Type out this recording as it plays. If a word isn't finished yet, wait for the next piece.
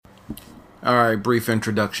Alright, brief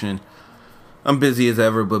introduction. I'm busy as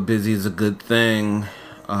ever, but busy is a good thing.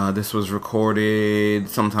 This was recorded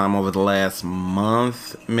sometime over the last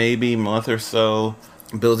month or so.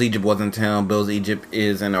 Bills Egypt was in town. Bills Egypt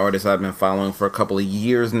is an artist I've been following for a couple of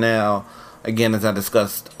years now. Again, as I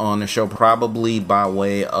discussed on the show, probably by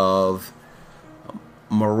way of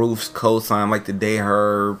Maroof's cosign, like the day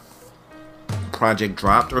her project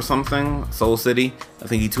dropped or something, Soul City. I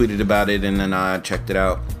think he tweeted about it and then I checked it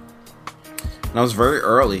out. And I was very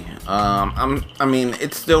early.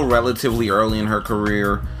 It's still relatively early in her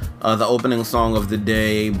career. The opening song of the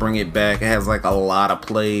day, Bring It Back, it has like a lot of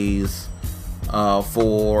plays on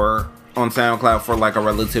SoundCloud for like a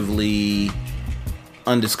relatively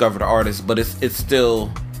undiscovered artist, but it's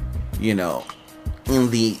still, in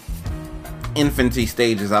the infancy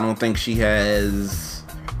stages. I don't think she has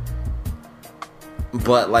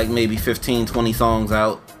but like maybe 15-20 songs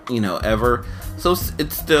out, ever. So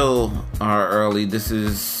it's still early. This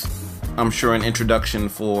is, I'm sure, an introduction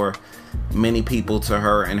for many people to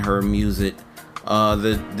her and her music.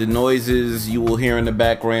 The noises you will hear in the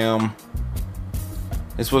background,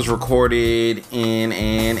 this was recorded in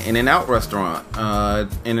an In-N-Out restaurant.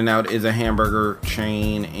 In-N-Out is a hamburger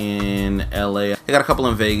chain in LA. They got a couple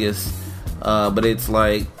in Vegas, but it's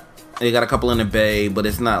like, they got a couple in the Bay, but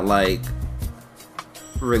it's not like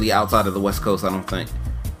really outside of the West Coast, I don't think.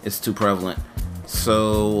 It's too prevalent.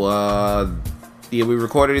 So, we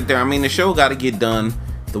recorded it there. I mean, the show got to get done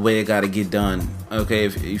the way it got to get done. Okay,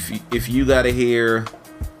 if you got to hear,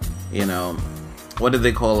 what do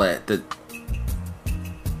they call that? The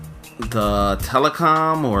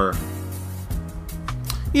telecom, or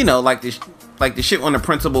like the shit when the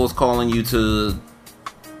principal is calling you to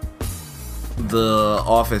the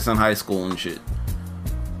office in high school and shit,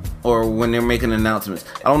 or when they're making announcements.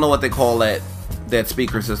 I don't know what they call that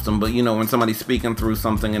speaker system, but when somebody's speaking through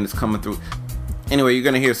something and it's coming through. Anyway, you're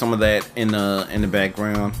gonna hear some of that in the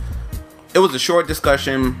background. It was a short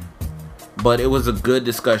discussion, but it was a good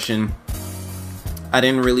discussion. I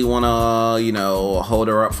didn't really want to, hold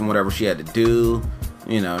her up from whatever she had to do.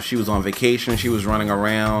 She was on vacation. She was running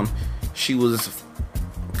around. She was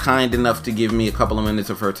kind enough to give me a couple of minutes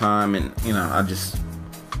of her time, and I just,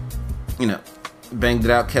 banged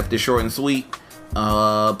it out, kept it short and sweet.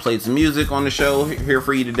 Played some music on the show here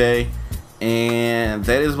for you today, and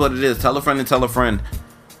that is what it is. Tell a friend and tell a friend.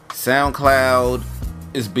 SoundCloud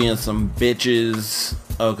is being some bitches.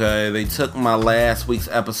 Okay, they took my last week's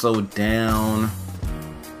episode down.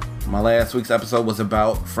 My last week's episode was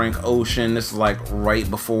about Frank Ocean. This is like right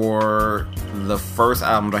before the first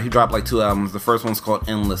album. He dropped like 2 albums. The first one's called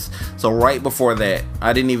Endless. So right before that,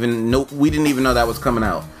 we didn't even know that was coming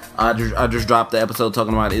out. I just dropped the episode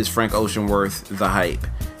talking about, is Frank Ocean worth the hype?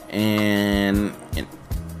 And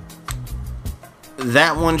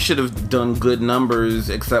that one should have done good numbers,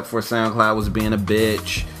 except for SoundCloud was being a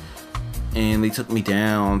bitch, and they took me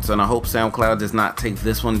down. So, and I hope SoundCloud does not take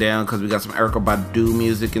this one down, because we got some Erykah Badu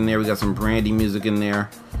music in there, we got some Brandy music in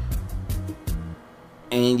there,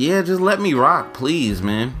 and yeah, just let me rock, please,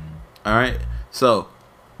 man. Alright, so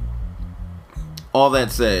all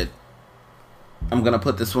that said, I'm gonna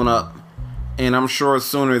put this one up, and I'm sure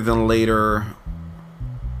sooner than later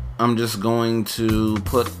I'm just going to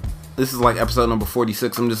put, this is like episode number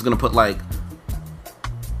 46, I'm just gonna put like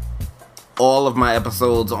all of my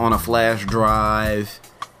episodes on a flash drive,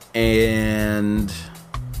 and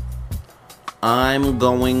I'm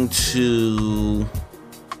going to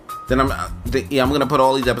I'm gonna put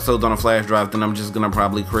all these episodes on a flash drive. Then I'm just gonna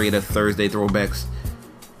probably create a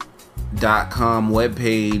ThursdayThrowbacks.com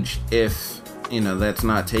webpage if that's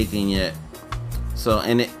not taken yet. So,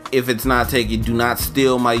 and if it's not taken, do not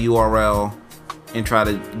steal my URL and try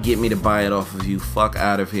to get me to buy it off of you. Fuck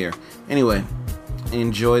out of here. Anyway,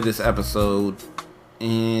 enjoy this episode,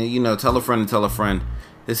 and tell a friend and tell a friend.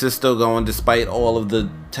 This is still going despite all of the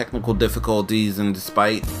technical difficulties, and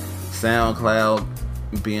despite SoundCloud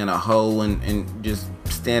being a hoe and just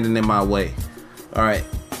standing in my way. Alright,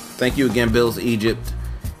 thank you again, Bills Egypt.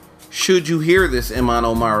 Should you hear this, Iman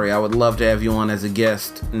Omari, I would love to have you on as a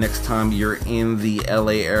guest next time you're in the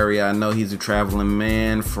LA area. I know he's a traveling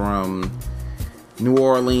man from New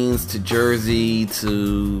Orleans to Jersey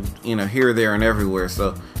to, here, there, and everywhere.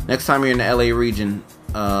 So next time you're in the LA region,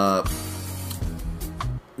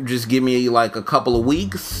 just give me like a couple of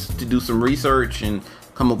weeks to do some research and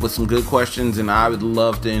come up with some good questions, and I would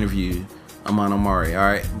love to interview Iman Omari.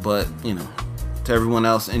 Alright, but to everyone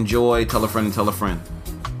else, enjoy. Tell a friend and tell a friend.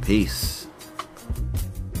 Peace.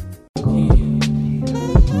 All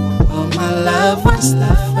my love was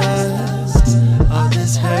the first. All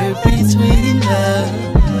this hurt between us.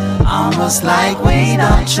 almost like we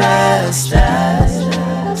don't trust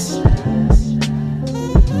us.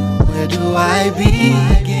 Where do I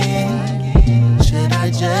begin? Should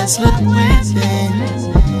I just look within?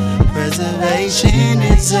 Preservation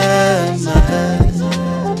is a must.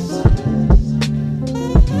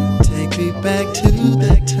 Take me back to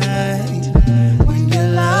the time when your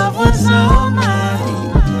love was all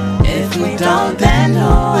mine. If we don't, then who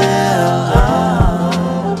will?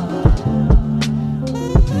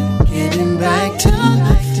 Getting back to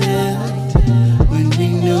the field when we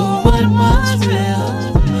knew what was real.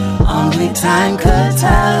 Only time could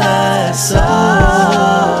tell us so.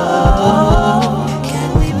 Can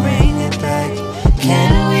we bring it back?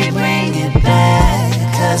 Can we bring it back?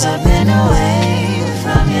 'Cause I've been away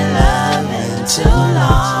from your loving too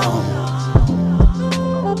long.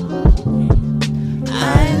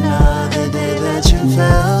 I know the day that you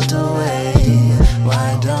felt away.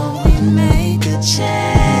 Why don't we make a change?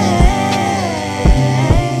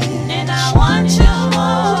 And I want you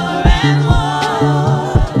more and more.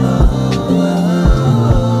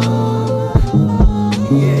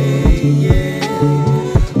 Yeah, yeah.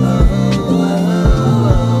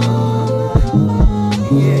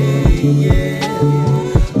 Yeah, yeah.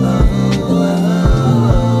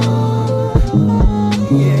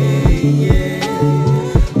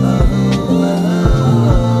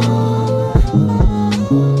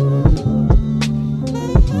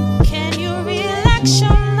 Can you relax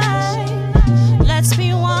your mind? Let's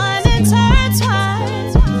be one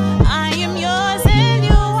intertwined. I am yours and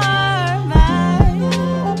you are mine.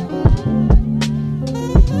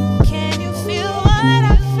 Can you feel what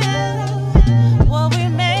I feel? What we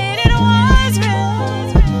made it was real.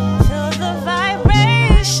 Feel the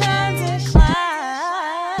vibration decline.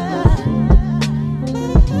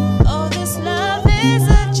 Oh, this love is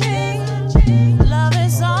a dream. Love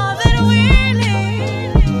is all that we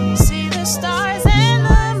need. See the stars and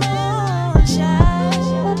the moon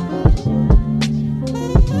shine.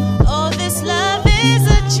 Oh, this love is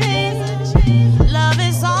a dream. Love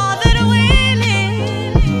is all that we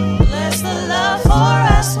need. Bless the love for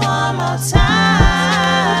us one more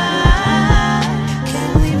time. Can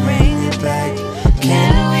we bring it back?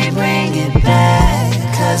 Can we bring it back?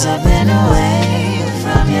 'Cause I've been away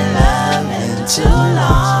from your loving too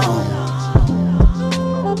long.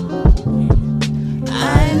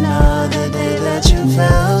 I know the day that you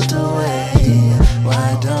felt away. Why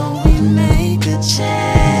don't we make a change?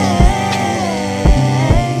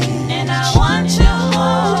 And I want you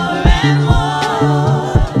more and more.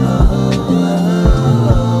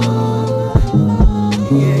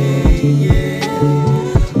 Yeah, yeah.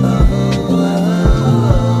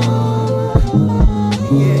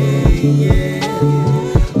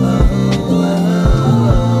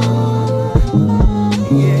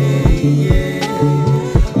 Yeah, yeah.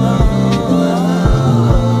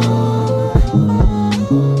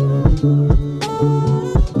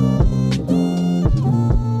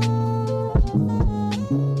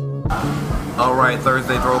 All right,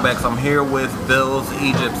 Thursday Throwbacks. I'm here with Bills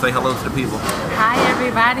Egypt. Say hello to the people. Hi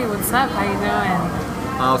everybody, what's up? How you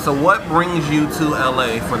doing? So what brings you to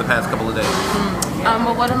LA for the past couple of days?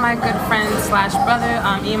 Well, one of my good friends slash brother,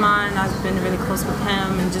 Iman, I've been really close with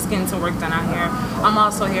him and just getting some work done out here. I'm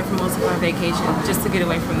also here for most of my vacation, just to get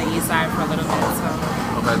away from the east side for a little bit. So.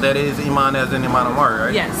 Okay, that is Iman as in Iman Omari,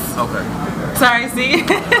 right? Yes. Okay. Sorry, see?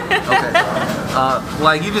 Okay.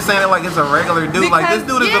 Like you just saying it like it's a regular dude. Because, like this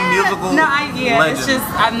dude is a musical legend. It's just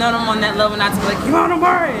I've known him on that level, not to be like Iman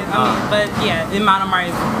Omari. But yeah, Iman Omari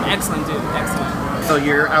is an excellent dude, excellent. So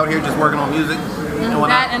you're out here just working on music?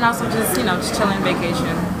 That and also just just chilling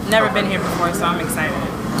vacation. Never been here before, so I'm excited.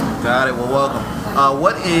 Got it. Well, welcome.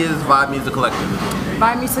 What is Vibe Music Collective?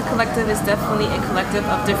 Vibe Music Collective is definitely a collective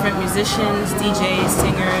of different musicians, DJs,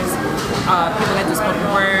 singers, people that do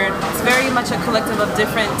spoken word. It's very much a collective of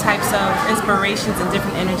different types of inspirations and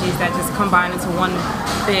different energies that just combine into one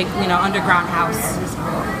big, underground house.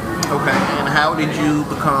 Okay. And how did you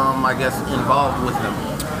become, I guess, involved with them?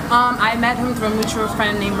 I met him through a mutual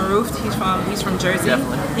friend named Maroof. He's from Jersey.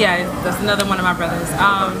 Definitely. Yeah, that's another one of my brothers.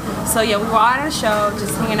 So yeah, we were all at a show,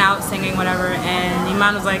 just hanging out, singing, whatever. And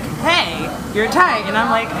Iman was like, "Hey, you're tight," and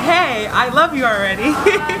I'm like, "Hey, I love you already."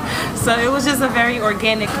 So it was just a very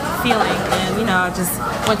organic feeling, and I just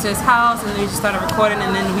went to his house, and we just started recording,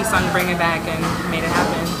 and then we started bringing it back and made it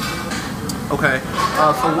happen. Okay.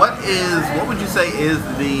 So what would you say is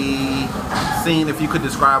the scene, if you could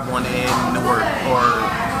describe one in Newark, or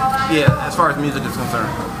as far as music is concerned?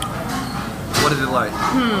 What is it like?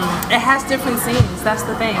 It has different scenes. That's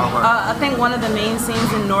the thing. Okay. I think one of the main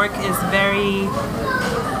scenes in Newark is very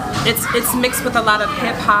it's mixed with a lot of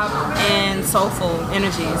hip hop and soulful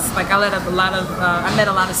energies. Like I met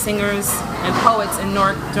a lot of singers and poets in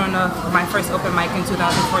Newark during my first open mic in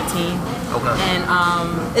 2014. Okay. And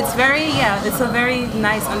it's a very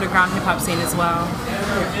nice underground hip hop scene as well.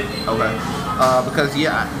 Okay. Because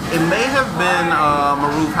it may have been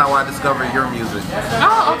Maroof how I discovered your music.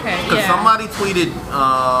 Oh, okay. Because somebody tweeted,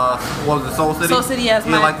 what was it, Soul City? Soul City as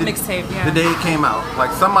my like mixtape. Yeah. The day it came out,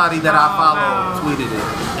 like somebody that I follow tweeted it,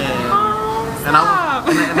 and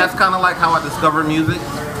that's kind of like how I discovered music.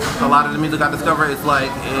 A lot of the music I discover is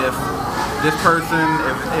like if this person,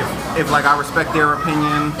 if like I respect their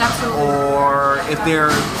opinion, Absolutely. or if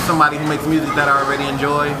they're somebody who makes music that I already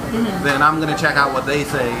enjoy, then I'm gonna check out what they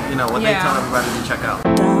say, what they tell everybody to check out.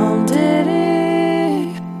 Down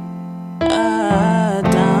diddy,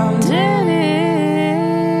 down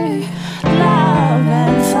diddy, love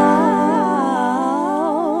and fall.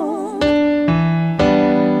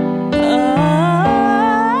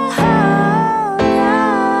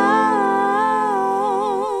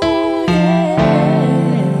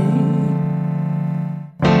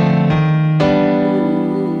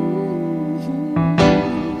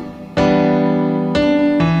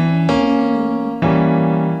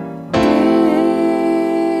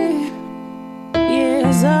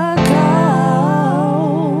 Years ago,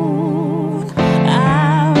 I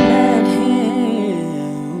met him,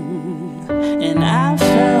 and I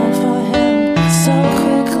fell for him so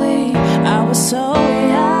quickly. I was so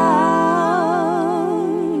young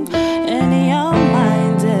and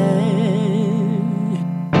young-minded,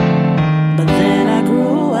 but then I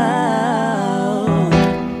grew out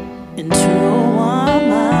into a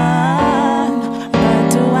woman.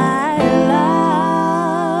 But do I love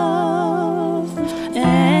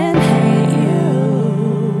and hate you?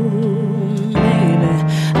 Maybe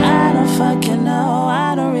I don't fucking know.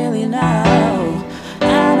 I don't really know.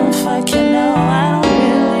 I don't fucking know. I don't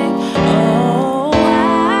really. Oh,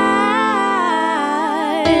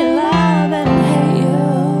 I love and hate you,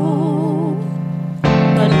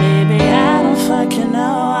 but maybe I don't fucking know.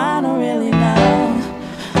 I don't really know.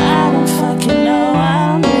 I don't fucking know. I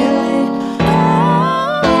don't really.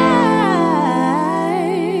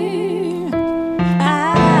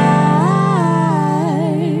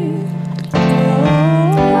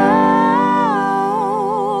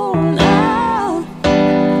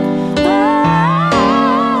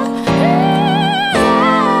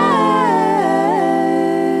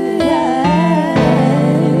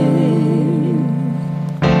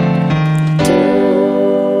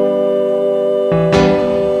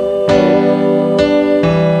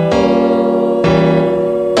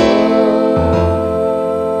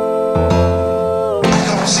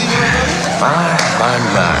 My,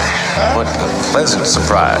 what a pleasant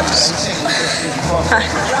surprise.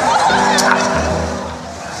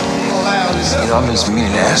 I've been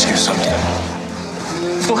meaning to ask you something.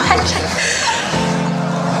 What?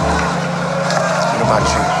 What about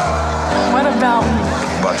you? What about me?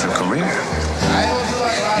 About your career?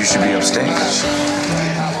 You should be upstage.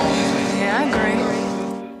 Yeah, I agree.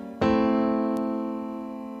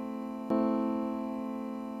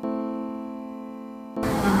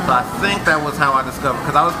 So I think that was how I discovered,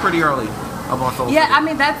 because I was pretty early up on Soul Yeah, City. I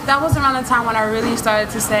mean that was around the time when I really started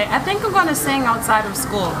to say, I think I'm gonna sing outside of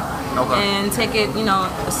school. Okay. And take it,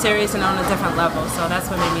 serious and on a different level. So that's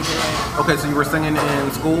what made me do it. Okay, so you were singing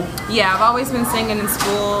in school? Yeah, I've always been singing in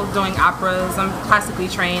school, doing operas. I'm classically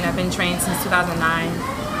trained. I've been trained since 2009.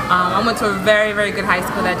 I went to a very, very good high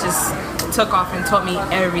school that just took off and taught me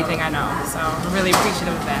everything I know. So I'm really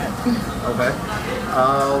appreciative of that. Okay.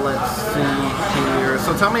 Let's see here.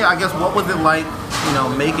 So tell me, I guess, what was it like,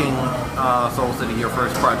 making Soul City your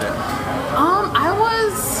first project?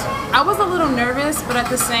 I was a little nervous, but at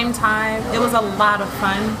the same time, it was a lot of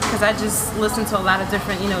fun because I just listened to a lot of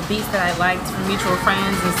different, beats that I liked from mutual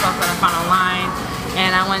friends and stuff that I found online.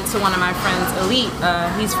 And I went to one of my friends, Elite.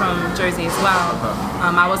 He's from Jersey as well.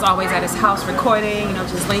 I was always at his house recording,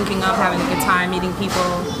 just linking up, having a good time, meeting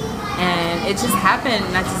people. And it just happened.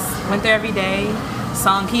 I just went there every day,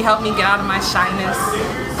 sung. He helped me get out of my shyness.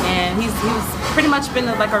 And he's pretty much been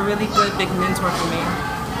like a really good big mentor for me.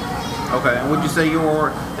 Okay, and would you say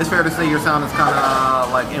it's fair to say your sound is kind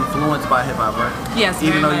of like influenced by hip hop, right? Yes,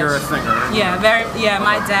 even though very you're a much. singer. Yeah,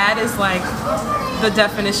 my dad is like the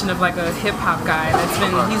definition of like a hip hop guy.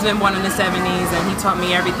 He's been born in the 70s and he taught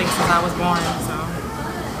me everything since I was born. So.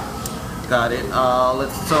 Got it.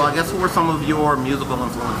 So I guess who were some of your musical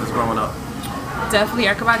influences growing up? Definitely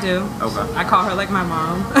Erykah Badu. Okay. I call her like my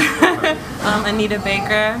mom. Anita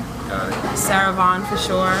Baker. Got it. Sarah Vaughan for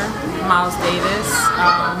sure. Miles Davis.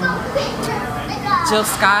 Jill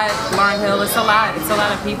Scott, Lauryn Hill. It's a lot. It's a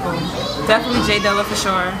lot of people. Definitely Jay Dilla for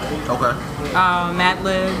sure. Okay. Matt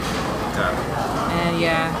Lib. Got it. And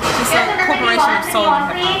yeah, just a corporation of soul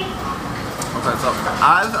and hip hop. Okay, so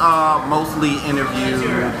I've mostly interviewed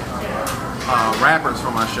rappers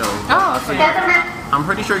for my show. Oh, okay. I'm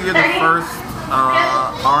pretty sure you're the first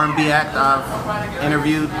R&B act I've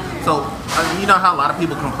interviewed. So you know how a lot of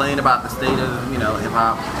people complain about the state of hip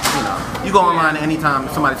hop. You go online anytime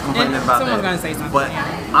somebody's complaining about someone's that. gonna say something. But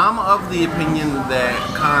I'm of the opinion that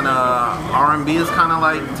kind of R&B is kind of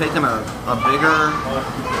like taking a bigger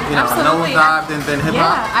Absolutely. nosedive than hip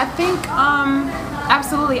hop. Yeah, I think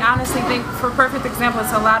absolutely. I honestly think, for a perfect example,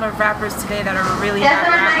 it's a lot of rappers today that are really not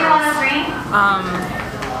rappers.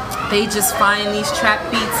 They just find these trap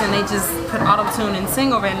beats and they just put auto-tune and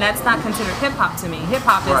sing over it, and that's not considered hip-hop to me.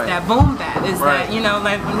 Hip-hop is that boom bap, is that, like, you know what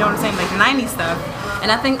I'm saying, like the 90s stuff. And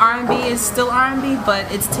I think R&B is still R&B, but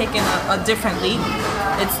it's taken a different leap.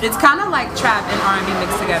 It's kind of like trap and R&B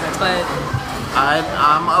mixed together, but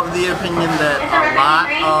I'm of the opinion that a lot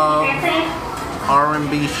of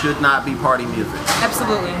R&B should not be party music.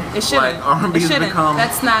 absolutely, it shouldn't. Like, R&B it has shouldn't. become-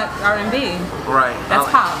 That's not R&B. Right. That's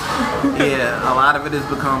pop. Yeah, a lot of it has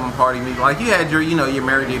become party music. Like you had your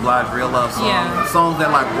Mary J. Blige Real Love song, Yeah. songs that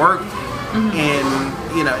like worked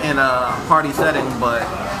in a party setting, but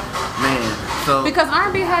man, so Because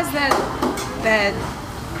R&B has that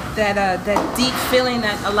deep feeling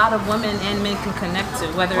that a lot of women and men can connect to,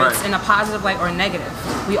 whether it's Right. in a positive light or negative.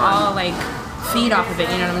 We all like feed off of it,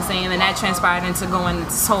 you know what I'm saying? And that transpired into going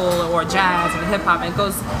into soul or jazz and hip hop, and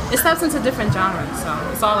it steps into different genres. So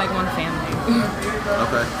it's all like one family.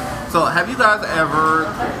 okay. So have you guys ever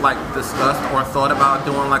like discussed or thought about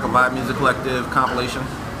doing like a Vibe Music Collective compilation?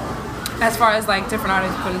 As far as like different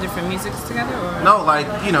artists putting different musics together, or No, like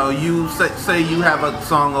you say you have a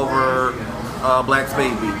song over Black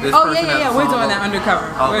Spade Beat. This oh person has yeah, a we're song doing over- that undercover.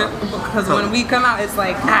 Okay. Because So- when we come out, it's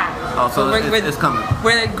like Oh, so it's coming.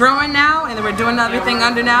 We're growing now, and we're doing everything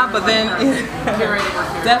under now. But then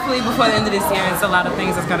definitely before the end of this year, it's a lot of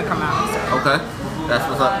things that's gonna come out. So. Okay, that's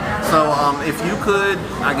what's up. So if you could,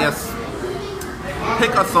 I guess,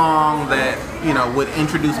 pick a song that would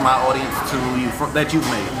introduce my audience to you that you've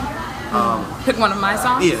made. Pick one of my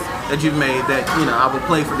songs. Yeah, that you've made that I would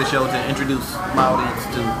play for the show to introduce my audience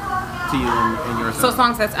to you and your So song.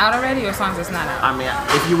 songs that's out already, or songs that's not out? I mean,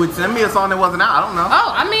 if you would send me a song that wasn't out, I don't know.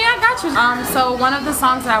 Oh, I mean, I got you. So one of the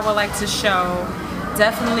songs that I would like to show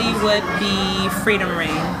definitely would be Freedom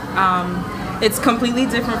Ring. It's completely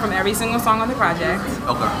different from every single song on the project.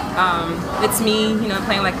 Okay. It's me,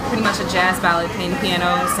 playing like pretty much a jazz ballad, playing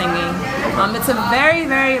piano, singing. It's a very,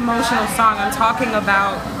 very emotional song. I'm talking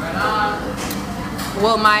about,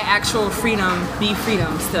 will my actual freedom be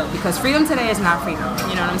freedom still? Because freedom today is not freedom,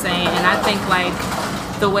 you know what I'm saying? And I think like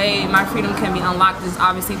the way my freedom can be unlocked is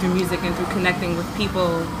obviously through music and through connecting with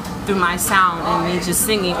people through my sound and me just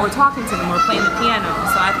singing or talking to them or playing the piano.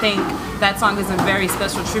 So I think that song is a very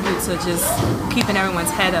special tribute to just keeping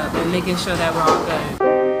everyone's head up and making sure that we're all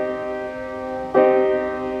good.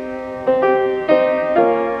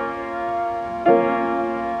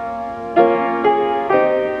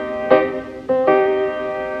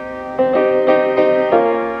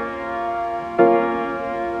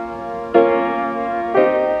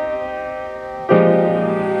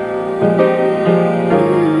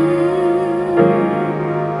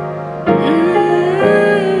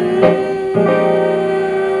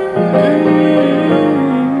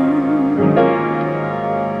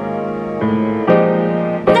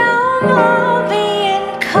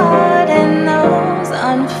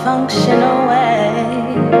 Functional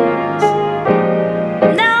ways.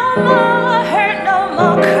 No more hurt, no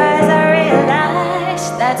more cries. I realize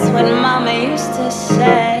that's what Mama used to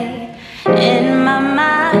say. In my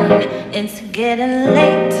mind, it's getting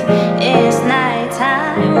late. It's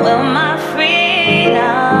nighttime. Will my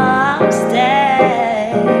freedom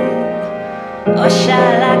stay, or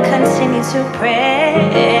shall I continue to pray?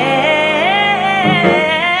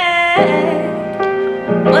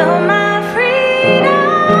 Will my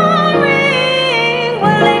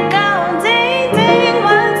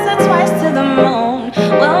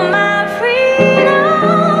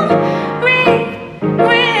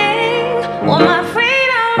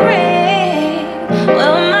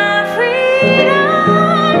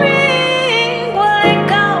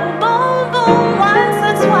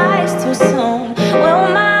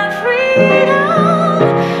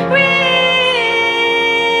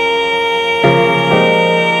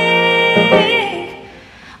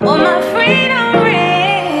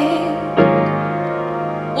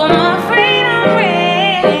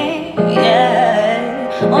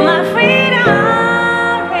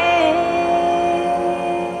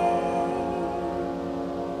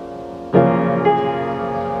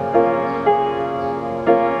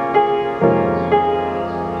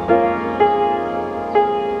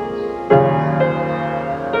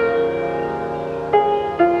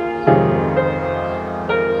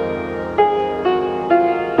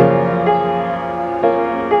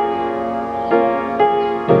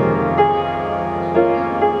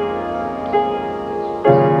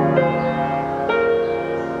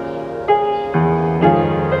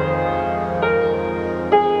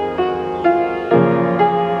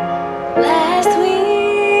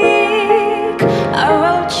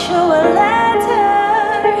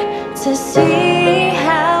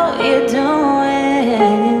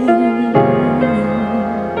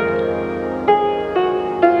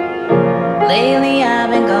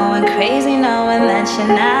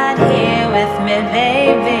me,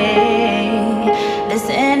 baby. This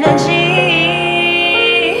energy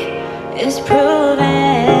is proven.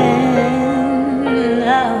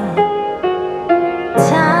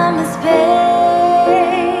 Time and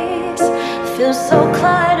space feel so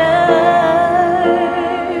cluttered,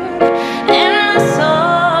 and my soul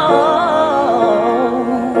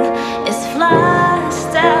is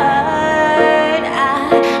flustered.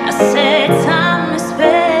 I said time and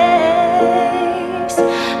space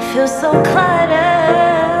feel so cluttered.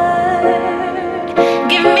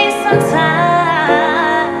 Give me some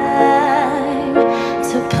time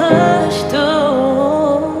to push through.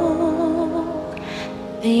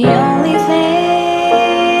 The only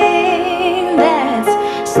thing that's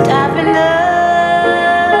stopping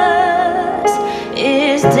us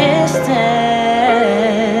is distance.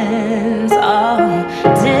 Oh,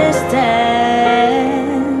 distance.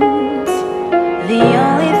 The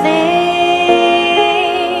only thing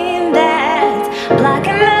that's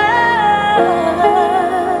blocking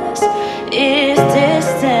us is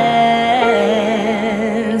distance.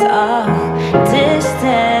 Oh, distance.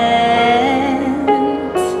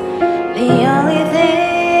 The only thing.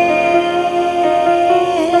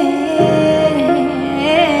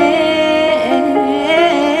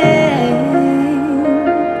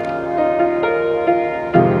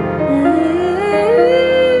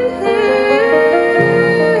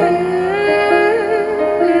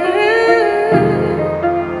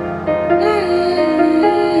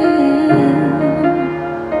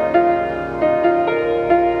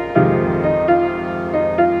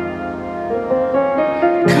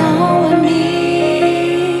 Come with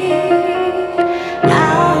me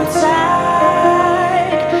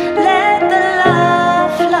outside, let the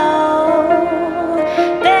love flow,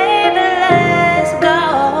 baby, let's go.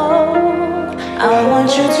 I want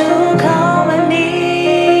you to come with me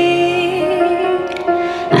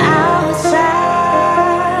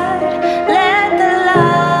outside, let the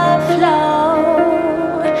love flow,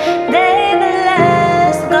 baby,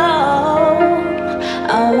 let's go.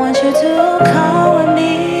 I want you to come with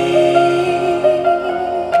me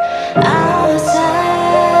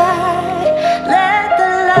outside, let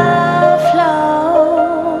the love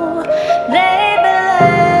flow, baby,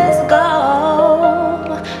 let's go.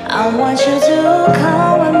 I want you to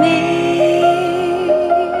come with me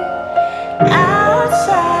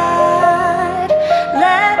outside,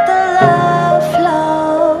 let the love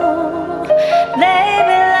flow,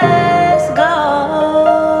 baby, let's go.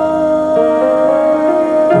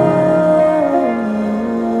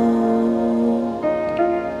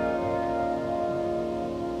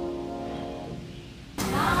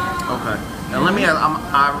 Okay. Now let me ask,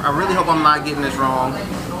 I really hope I'm not getting this wrong.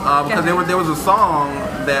 Because there was a song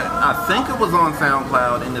that I think it was on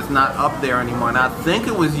SoundCloud and it's not up there anymore. And I think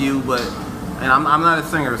it was you, but and I'm not a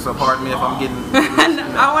singer, so pardon me if I'm getting.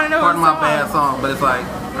 I want to know what Pardon my song. bad song, but it's like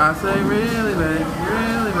I say really babe,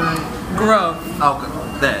 Growth. Okay,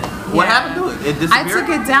 that. What Yeah. happened to it? It I disappeared. took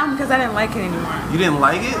it down because I didn't like it anymore. You didn't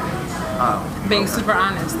like it? Oh, Being super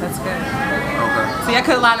honest, that's good. okay. See, I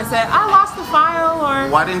could have lied and said, I lost the file, or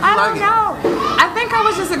Why didn't you I like don't it? know. I think I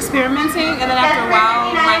was just experimenting, and then after a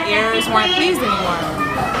while, my ears weren't pleased anymore.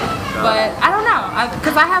 But I don't know,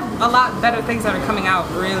 because I have a lot better things that are coming out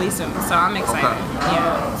really soon, so I'm excited. Okay.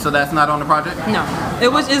 Yeah. So that's not on the project? No,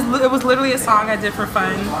 it was literally a song I did for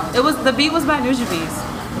fun. The beat was by Nujabes.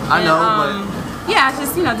 I know, yeah, I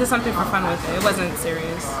just did something for fun with it. It wasn't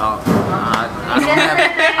serious. I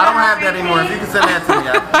don't have that anymore. If you can send that to me,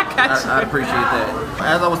 I'd appreciate that.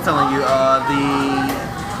 As I was telling you, the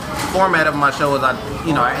format of my show is I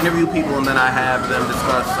interview people and then I have them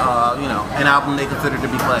discuss, an album they consider to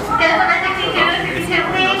be classic.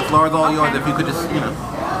 The floor is all yours. If you could just,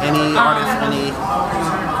 any artist, any.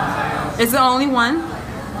 Is it only one?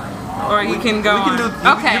 Or you can go We can on. do.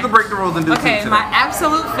 Okay. You can break the rules and do two Okay, today. my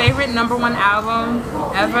absolute favorite #1 album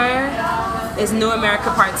ever is New America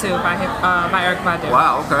Part 2 by Erykah Badu.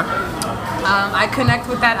 Wow. Okay. I connect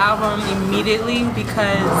with that album immediately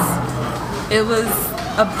because it was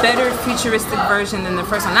a better futuristic version than the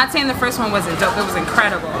first one. Not saying the first one wasn't dope, it was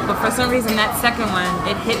incredible. But for some reason, that second one,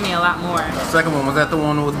 it hit me a lot more. Second one, was that the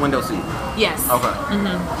one with Window Seat? Yes. Okay.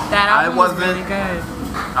 That album was wasn't- really good.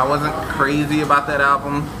 I wasn't crazy about that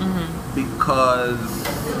album because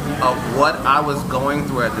of what I was going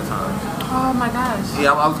through at the time. Oh my gosh.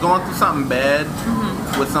 Yeah, I was going through something bad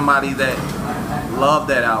with somebody that loved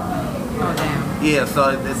that album. Oh damn. Yeah,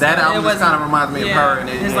 so that album just kind of reminds me of her. And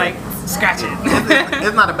it's like scratch it.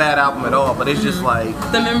 It's not a bad album at all, but it's just like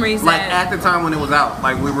The memories like that... at the time when it was out,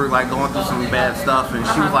 like we were like going through some bad stuff, and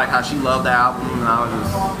she was like how she loved the album, and I was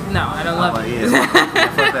just No, I don't love like, it. yeah,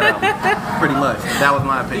 fuck that album. Pretty much. That was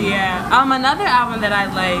my opinion. Yeah. Another album that I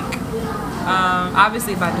like,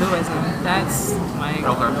 obviously Baduizm. That's like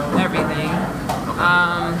everything.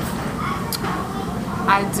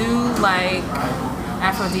 I do like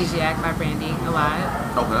Aphrodisiac by Brandy a lot.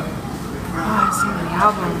 Okay. Oh, so many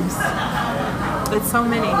albums. It's so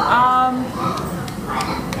many.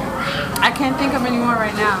 I can't think of any more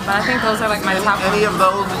right now, but I think those are like my top. Any of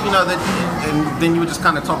those, you know, that, and then you would just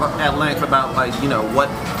kind of talk at length about like, you know, what.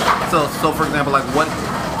 So for example, like what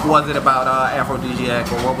was it about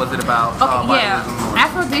Aphrodisiac, or what was it about?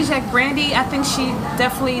 Aphrodisiac, Brandy. I think she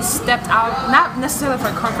definitely stepped out, not necessarily for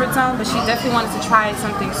her comfort zone, but she definitely wanted to try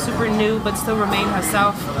something super new, but still remain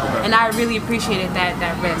herself. And I really appreciated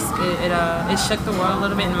that risk. It shook the world a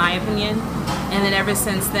little bit, in my opinion. And then ever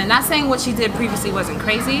since then, not saying what she did previously wasn't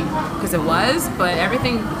crazy, because it was, but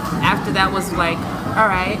everything after that was like, all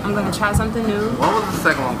right, I'm gonna try something new. What was the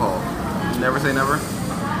second one called? Never Say Never?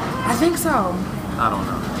 I think so. I don't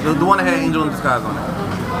know. The one that had Angel in Disguise on it.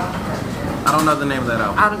 I don't know the name of that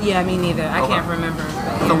album. Yeah, me neither. I can't remember.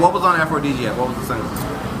 So what was on Aphrodisiac? What was the single?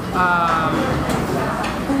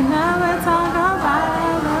 Never talk about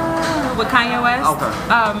love. With Kanye West. Okay.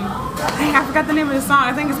 Dang, I forgot the name of the song.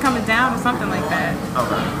 I think it's Coming Down or something like that.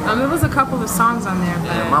 Okay. There was a couple of songs on there.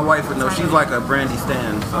 But My wife would know. She's like a Brandy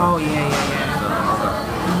stan. So. Oh yeah.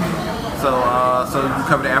 So you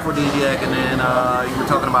covered Aphrodisiac, and then you were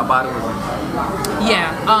talking about Baduizm.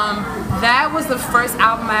 Yeah. That was the first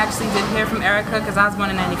album I actually did hear from Erica, because I was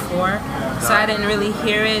born in '94, so I didn't really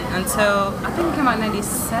hear it until I think it came out in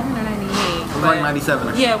 '97 or '98. It was like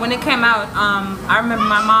 '97. Yeah, when it came out, I remember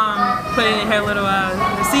my mom putting in her little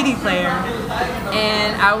CD player,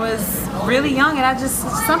 and I was really young, and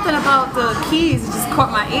something about the keys just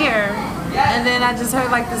caught my ear. And then I just heard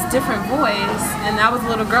like this different voice, and I was a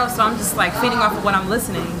little girl, so I'm just like feeding off of what I'm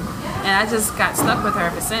listening, and I just got stuck with her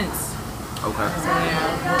ever since. Okay. So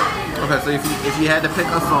yeah. Okay, so if you had to pick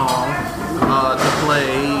a song to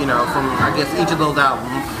play, you know, from I guess each of those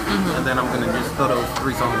albums, and then I'm gonna just throw those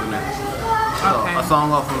 3 songs in there. So a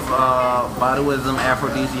song off of Baduizm,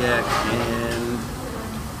 Aphrodisiac, and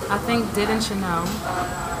I think Didn't You Know?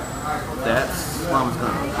 That's Mama's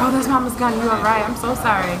Gun. Oh, that's Mama's Gun. You are right. I'm so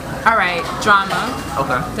sorry. All right, Drama.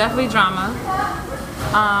 Okay. Definitely Drama.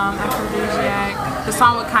 Aphrodisiac. The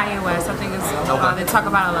song with Kanye West. I think it's They Talk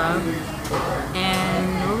About Love.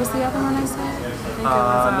 And what was the other one I said? I think it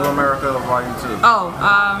was New America Volume 2. Oh,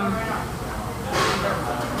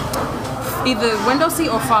 either Window Seat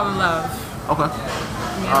or Fall in Love. Okay.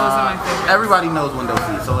 Yeah, those are my favorites. Everybody knows Window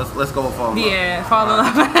Seat, so let's go with Fall in Love. Yeah, Fall in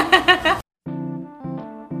Love.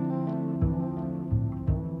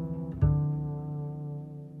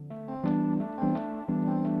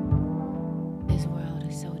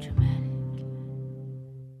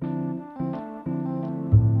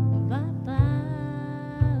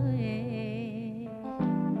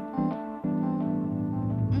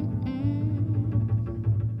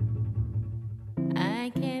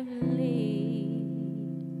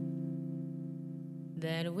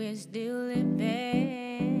 That we're still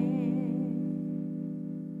living.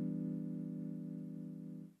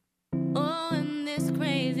 Oh, in this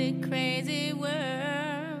crazy, crazy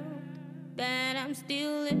world that I'm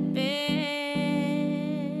still living.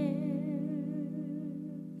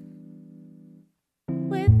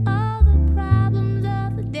 With all the problems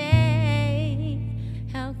of the day,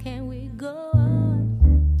 how can we go on?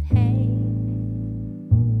 Hey.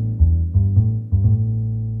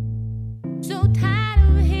 So tired.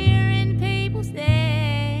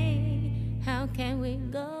 How can we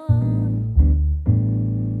go on?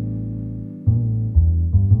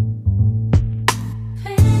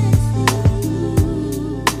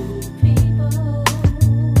 People,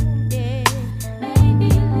 yeah, maybe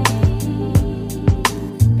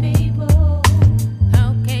people. How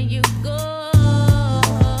can you go on?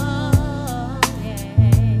 Yeah,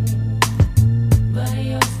 but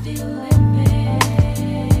you're still living.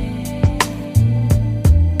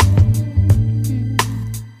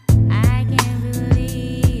 I can't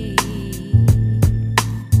believe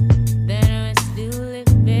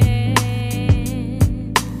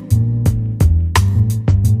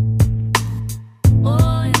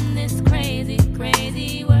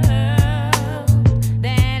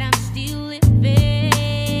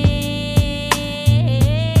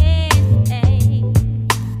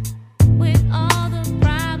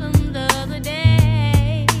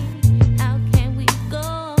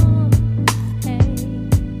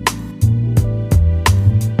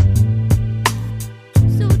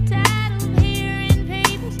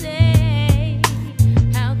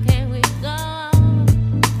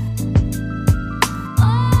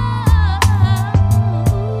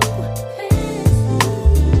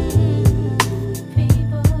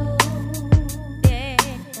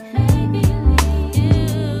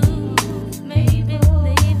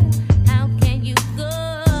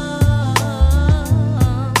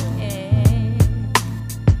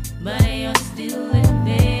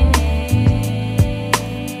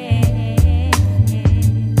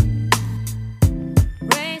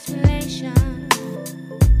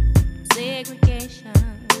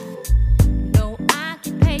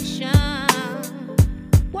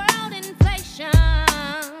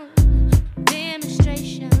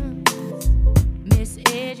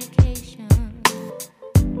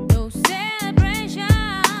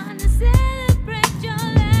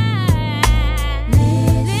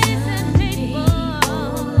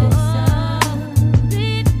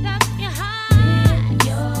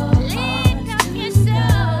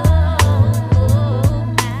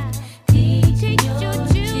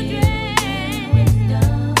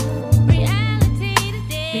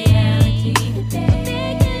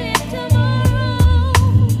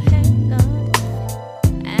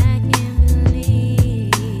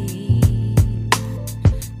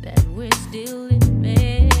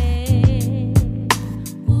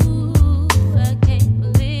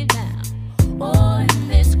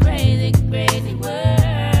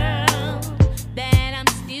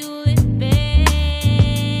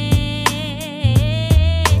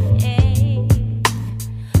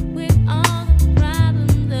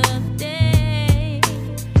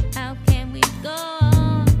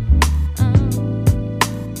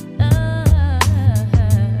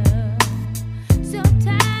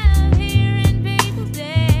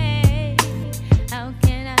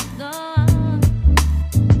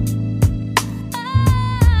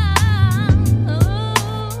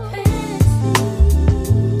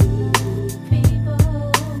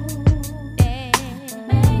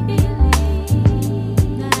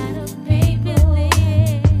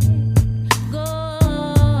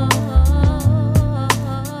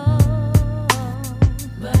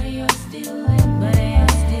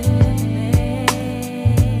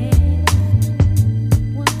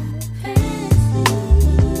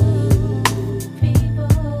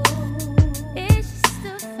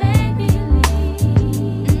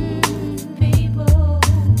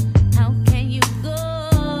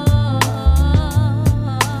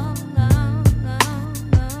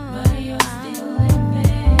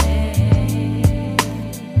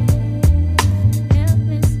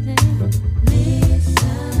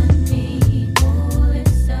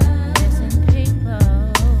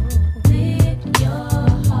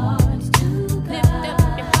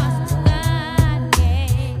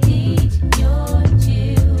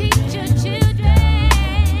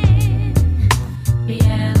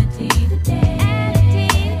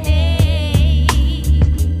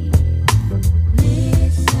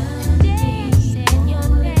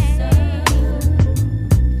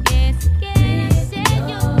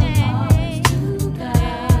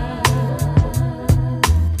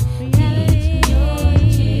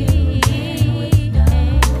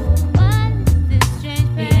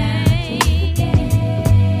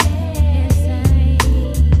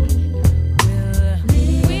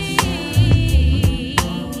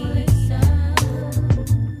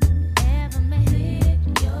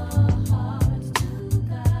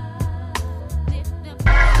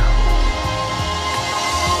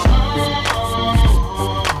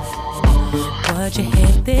out your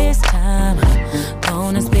head this time.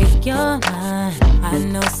 Gonna speak your mind. I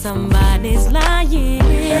know somebody's lying.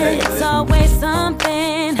 It's always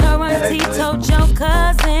something. Her auntie told your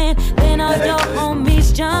cousin. Then all your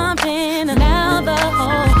homies jumping. Now the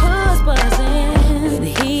whole hood's buzzing.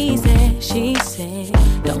 He said, she said,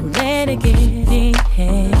 don't let it get in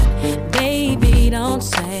head. Baby, don't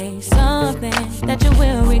say something that you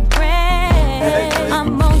will regret.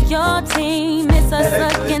 I'm on your team. It's us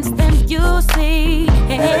against them, you see.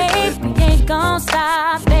 Hey, we ain't gon'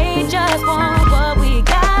 stop. They just want what we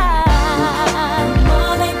got.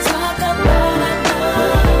 More they talk about, I know.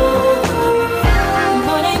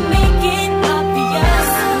 More they make it obvious.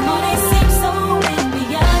 More they seem so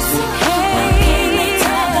envious. Hey, they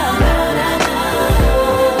talk about, I know.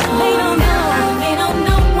 They don't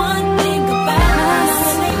know one thing about us.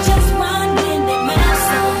 They just run in their mouth.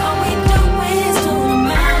 So all we do is tune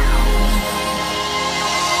them out.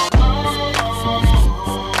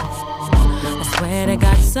 I swear they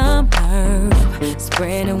got some nerve,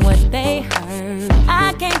 spreading what they heard.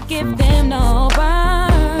 I can't give them no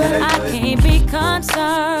burn. I can't be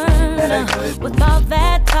concerned with all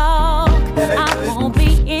that talk. I won't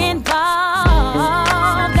be involved.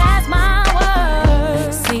 That's my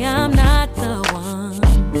word. See, I'm not the one.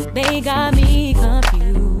 They got me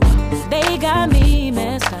confused. They got me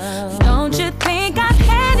messed up. Don't you think I've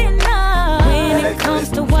had enough? When it comes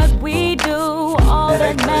to what we do, all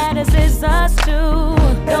that matters is us two.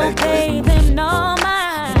 Don't pay them no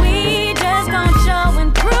mind. We just gon' show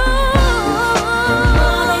and prove.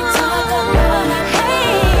 More they talk about it,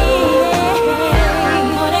 hey.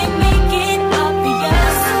 More they make it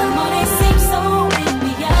obvious. More they seem so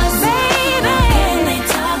envious. Baby, can they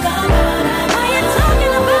talk about it? Why you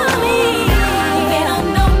talking about me? They don't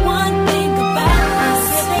know one thing about us.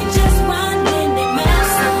 They just run in their mouth.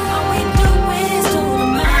 So all we do is tune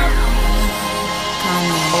them out.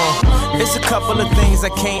 It's a couple of things I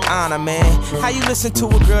can't honor, man. How you listen to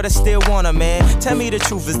a girl that still want a man? Tell me the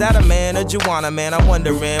truth, is that a man or Joanna, man? I'm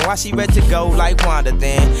wondering why she ready to go like Wanda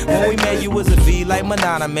then. When we met, you was a V like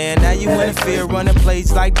Madonna, man. Now you in the field running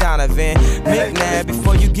plays like Donovan. McNabb,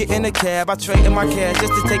 before you get in the cab, I traded my cash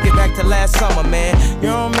just to take it back to last summer, man. You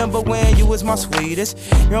don't remember when you was my sweetest?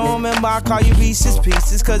 You don't remember I call you Reese's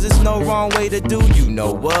Pieces? Cause it's no wrong way to do, you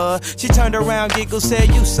know what? She turned around, giggled, said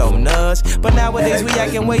you so nuts. But nowadays we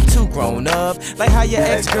acting way too grown up. Like how your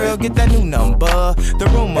ex-girl get that new number. The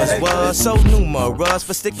rumors was so numerous.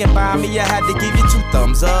 For sticking by me, I had to give you 2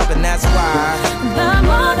 thumbs up. And that's why the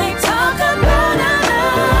more they talk about us,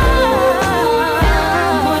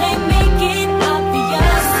 more they make it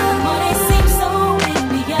obvious. More they seem so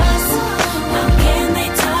envious. How can they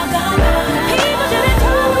talk about us? People do they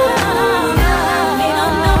talk about us? They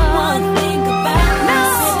don't know one thing about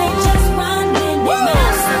us. They just run in their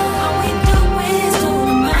mouth. So all we do is tune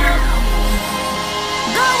them out.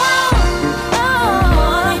 Go on,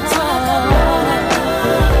 more they talk about us.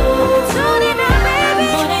 Tune it out, baby.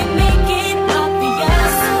 More they make it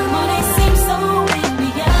obvious. More they seem so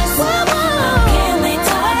envious. How can they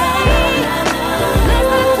talk about us?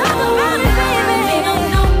 Let's talk about it, baby. They don't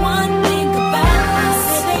know one thing about us.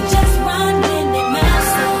 They just run in their mouth.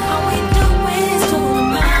 So all we do is tune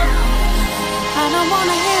them out. I don't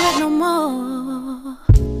wanna hear it no more.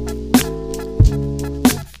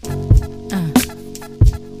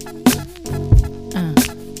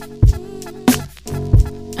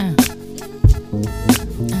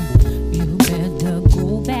 You better go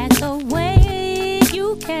back the way you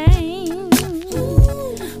came.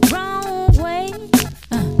 Wrong way.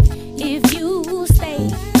 If you stay,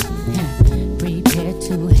 prepare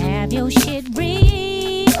to have your shit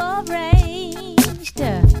rearranged.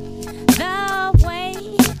 The way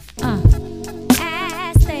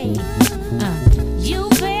I say, you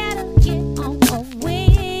better get on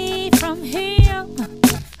away from here.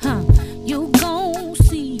 You gon'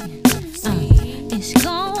 see, it's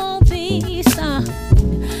gon' be some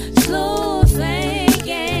slow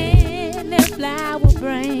singing, that flower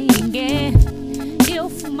bringing.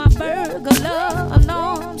 If my burglar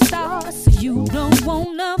alarm starts, you don't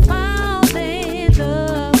wanna fall in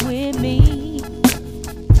love with me.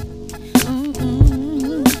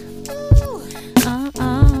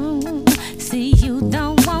 See, you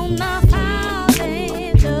don't wanna fall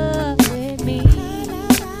in love with me.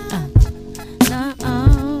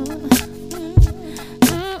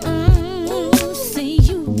 See,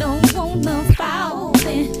 you don't wanna fall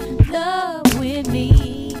in love with me.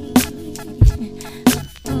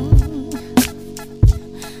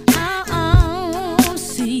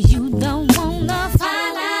 See, you don't wanna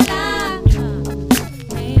fall in love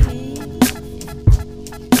with me.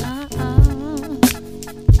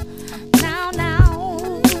 Now,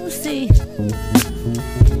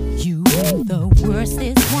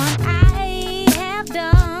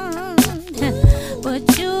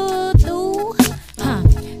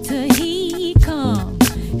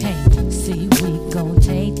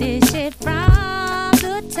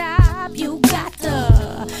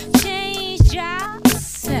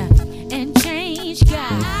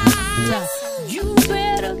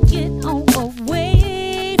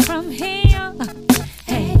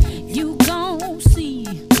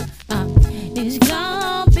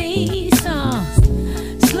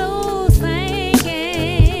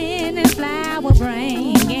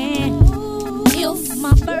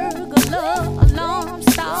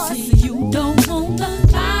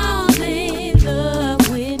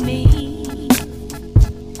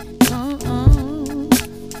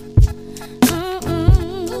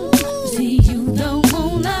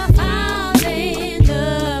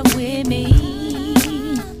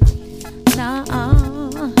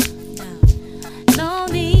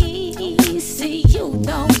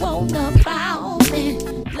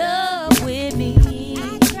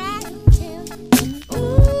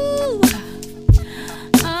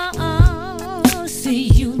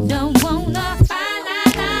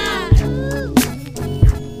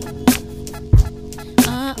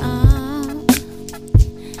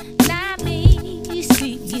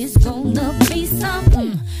 me some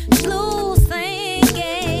blue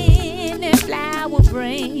singing and flower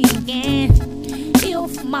bringing.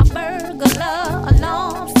 If my burglar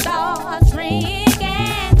alarm starts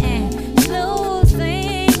ringing, blue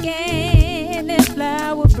singing and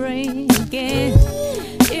flower bringing.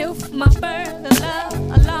 If my burglar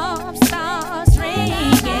alarm starts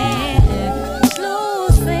ringing, blue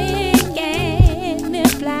singing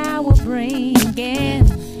and flower bringing.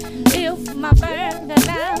 If my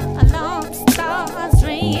burglar alarm starts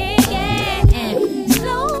ringing,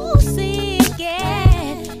 slow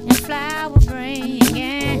singing and flower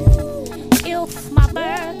bringing. If my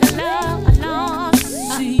burglar alarm,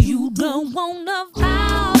 see you don't wanna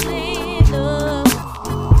fall in love.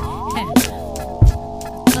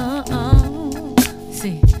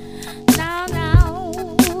 See, now,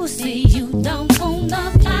 see you don't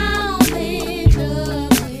wanna fall in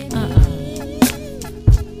love with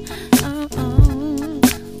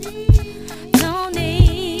no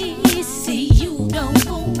need. See you don't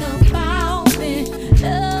wanna fall in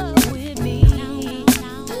love with me.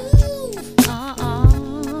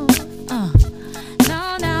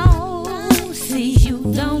 No, see you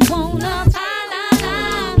don't wanna fall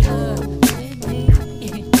in love with me.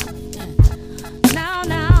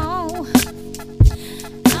 No,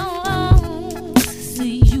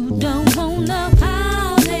 see you don't wanna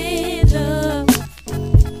fall in love.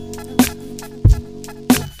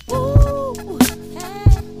 Ooh,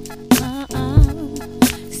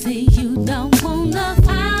 see you don't wanna fall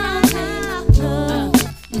in love.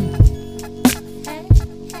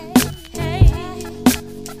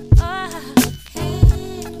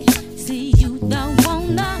 See you don't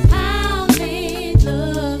wanna fall in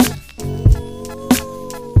love.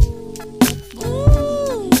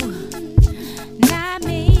 Ooh, not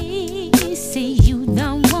me. See you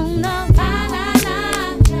don't wanna fall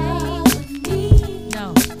in love with me.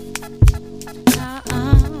 No.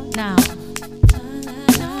 No.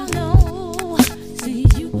 See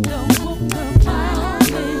you don't wanna fall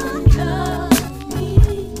in love with me.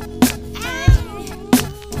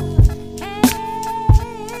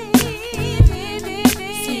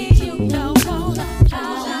 See you don't wanna fall in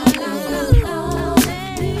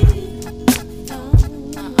love with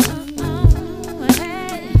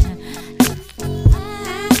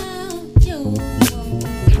me. You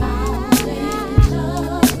fall in love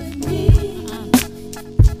with me. No.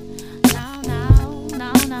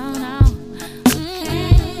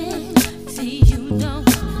 See you don't.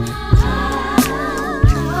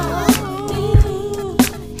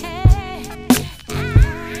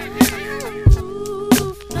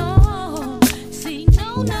 No, see no,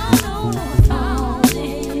 fall in love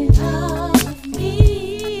with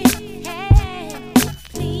me.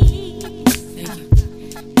 Please,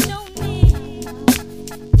 no need.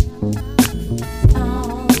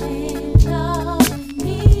 Fall in love with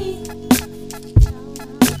me.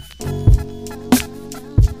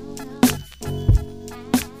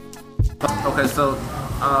 Okay, so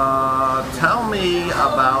tell me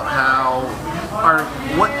about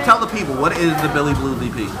tell the people, what is the Billy Blues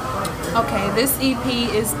EP? Okay, this EP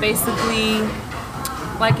is basically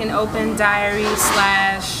like an open diary /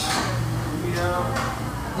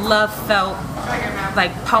 love felt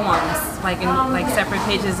like poems, like in like separate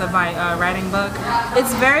pages of my writing book.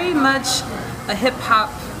 It's very much a hip hop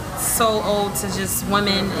soul ode to just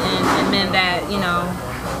women and men that, you know,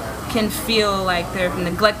 can feel like they're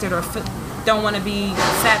neglected or don't want to be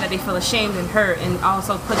sad, that they feel ashamed and hurt, and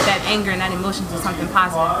also put that anger and that emotion to something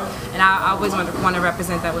positive. And I always want to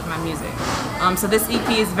represent that with my music. So this EP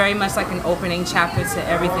is very much like an opening chapter to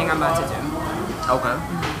everything I'm about to do. Okay.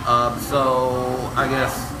 So I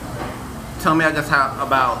guess tell me, how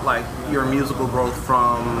about like your musical growth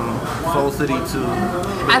from Soul City to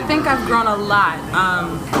Billy I think I've grown a lot.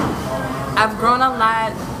 I've grown a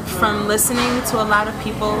lot from listening to a lot of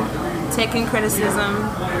people, taking criticism.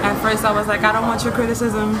 At first I was like, I don't want your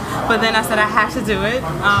criticism, but then I said I have to do it.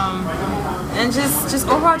 And just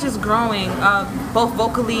overall just growing, both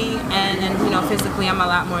vocally and you know, physically. I'm a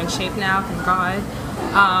lot more in shape now, thank God.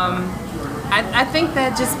 I think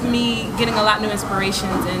that just me getting a lot new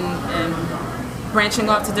inspirations and branching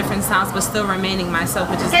off to different sounds, but still remaining myself,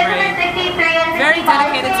 which is very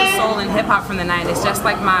dedicated to soul and hip hop from the 90s, just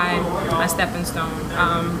like my stepping stone.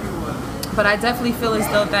 But I definitely feel as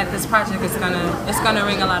though that this project is gonna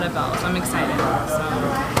ring a lot of bells. I'm excited. So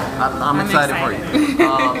I'm excited for you.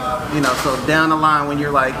 You know, so down the line when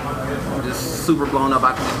you're like just super blown up,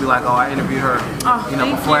 I can just be like, oh, I interviewed her. Oh, you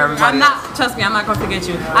know, before everybody. Trust me, I'm not gonna forget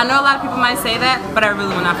you. I know a lot of people might say that, but I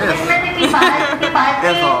really will not forget you.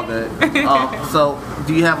 It's all good. So, do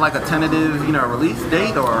Do you have like a tentative, release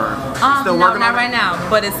date or still no, working not on right it? now,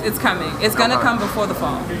 but it's coming. It's gonna Okay. come before the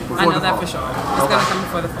fall. Before I know the that fall. for sure. It's Okay. gonna come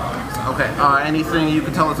before the fall. Okay. Anything you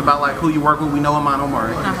can tell us about like who you work with? We know Iman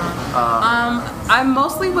Omari. I'm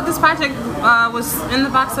mostly with this project was in the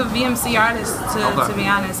box of VMC artists. To be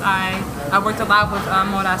honest, I worked a lot with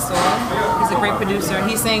Moda Soul. He's a great producer.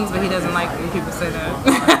 He sings, but he doesn't like when people say that.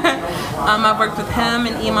 I worked with him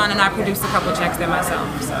and Iman, and I produced a couple tracks there myself.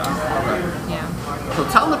 So yeah. So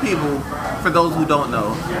tell the people, for those who don't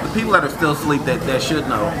know, the people that are still asleep that should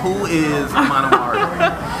know, who is Iman Omari?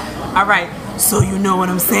 All right. So you know what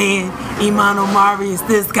I'm saying? Iman Omari is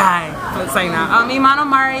this guy. Let's say now. Iman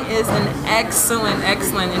Omari is an excellent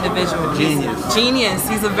individual. Genius.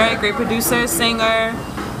 He's a very great producer, singer.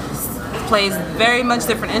 Plays very much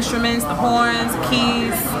different instruments, the horns, the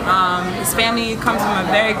keys. His family comes from a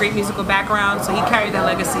very great musical background, so he carried that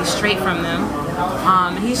legacy straight from them.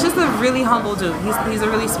 He's just a really humble dude. He's a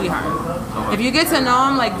really sweetheart. If you get to know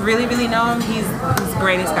him, like really know him, he's the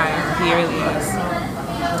greatest guy ever. He really is.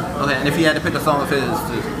 Okay, and if you had to pick a song of his,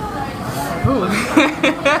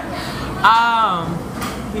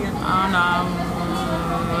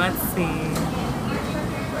 let's see.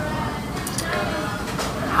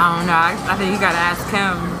 I don't know. I think you gotta ask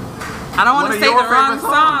him. I don't want to say the wrong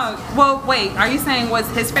song. Well, wait. Are you saying what's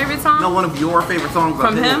his favorite song? No, one of your favorite songs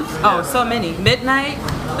from of him? his. Oh, so many. Midnight,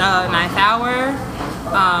 Ninth Hour,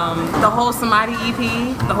 the whole Somebody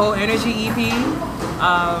EP, the whole Energy EP,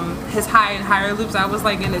 his High and Higher loops. I was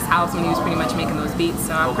like in his house when he was pretty much making those beats,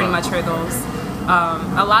 so I pretty much heard those.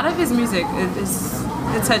 A lot of his music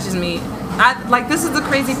it touches me. This is the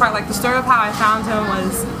crazy part. Like the story of how I found him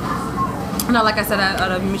was, like I said,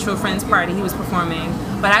 at a mutual friend's party, he was performing.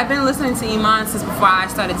 But I've been listening to Iman since before I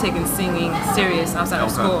started taking singing serious outside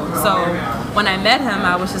of school. So when I met him,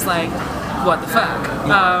 I was just like, what the fuck?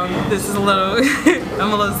 This is a little,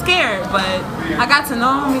 I'm a little scared. But I got to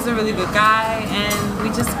know him. He's a really good guy, and we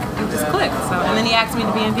just clicked. So, and then he asked me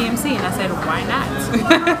to be in VMC, and I said, why not?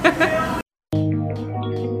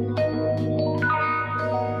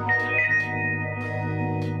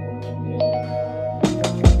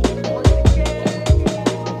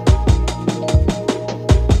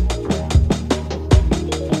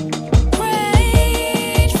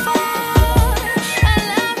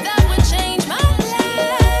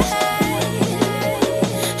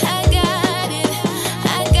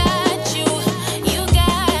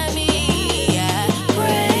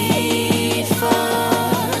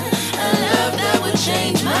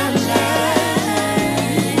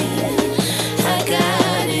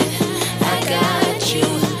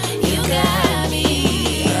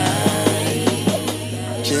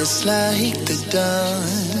 Just like the dawn,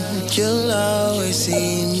 you'll always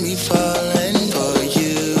see me falling for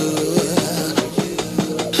you.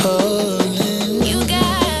 Falling. You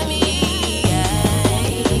got me.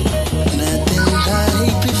 Nothing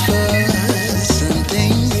like before.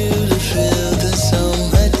 Something beautiful. There's so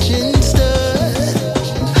much in store.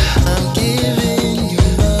 I'm giving you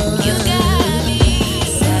more. You got me.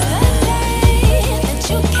 Since the day that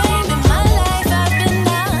you came in my life, I've been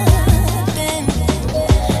nothing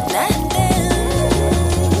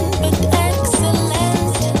but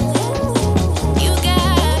excellent. You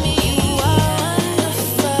got me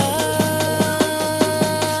wonderful,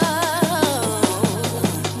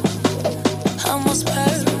 almost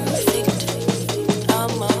perfect,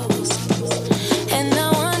 almost. And I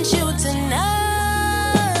want you to know,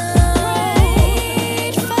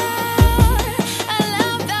 grateful, a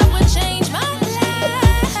love that would change my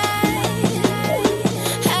life.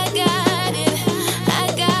 I got it, I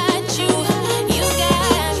got you, you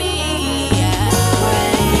got me.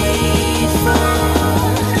 Grateful,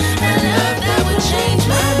 a love that would change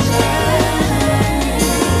my life.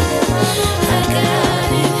 I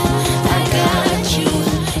got it, I got you,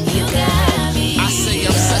 you got me. I say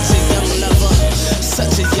I'm such a young lover,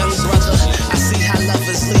 such a young brother. I see how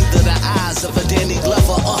lovers lead to the eyes of a Danny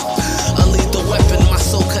Glover. A lethal weapon, my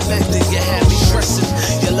soul connected. You had me pressing.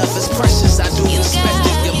 Your love is precious, I do respect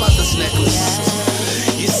it. Your mother's necklace.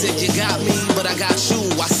 You said you got me, but I got you.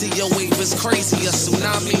 I see your wave is crazy, a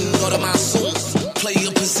tsunami. Go to my soul, play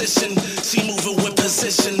your position. She moving with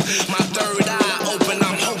position. My third eye open,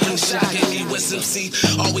 I'm hoping. Shot gave me wisdom. See,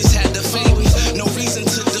 always had the faith. No reason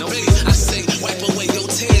to debate. I say, wipe away your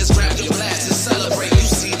tears, grab your glass and celebrate. You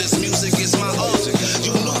see, this music is my art.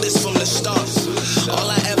 You know this from the start. All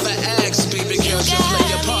I ever asked, baby girl, you play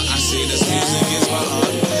your part. I say this music is my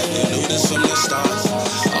art. You knew this from the start.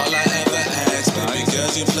 All I ever asked, baby girl,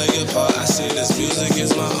 you play your part. I say this music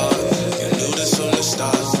is my heart. You knew this from the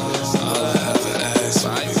start. All I ever asked,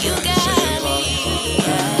 baby girl, you play your part.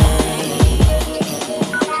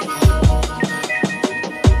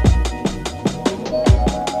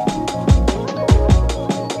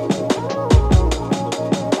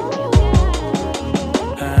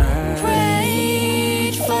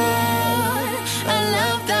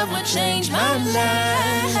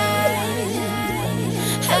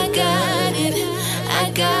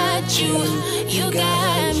 got you, you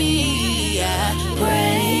got me. I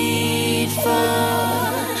prayed for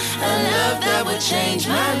a love that would change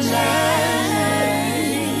my life.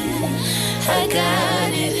 I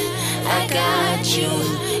got it, I got you,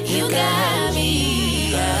 you got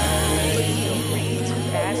me.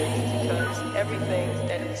 Because everything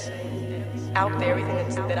that is out there,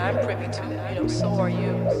 everything that I'm privy to, so are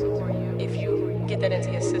you. If you get that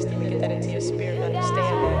into your system, you get that into your spirit,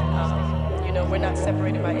 understand that, we're not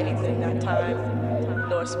separated by anything, not time,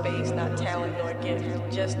 nor space, not talent, nor gift,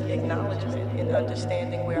 just acknowledgement and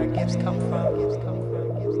understanding where our gifts come from.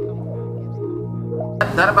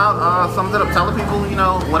 That about sums it up. Tell the people,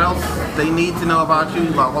 what else they need to know about you,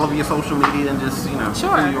 about all of your social media, and just,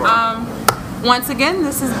 Sure. who you are. Once again,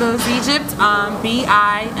 this is Billz Egypt,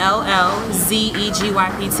 BILLZEGYPT.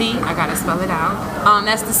 I gotta spell it out.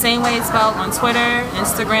 That's the same way it's spelled on Twitter,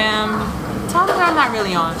 Instagram. Tumblr I'm not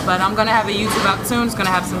really on, but I'm gonna have a YouTube out soon. It's gonna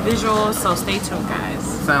have some visuals, so stay tuned, guys.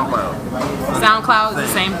 SoundCloud. SoundCloud is the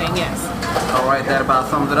same thing, yes. All right, that about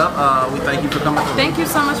sums it up. We thank you for coming. Thank you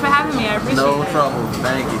so much for having me. I appreciate it. No trouble.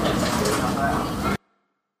 Thank you.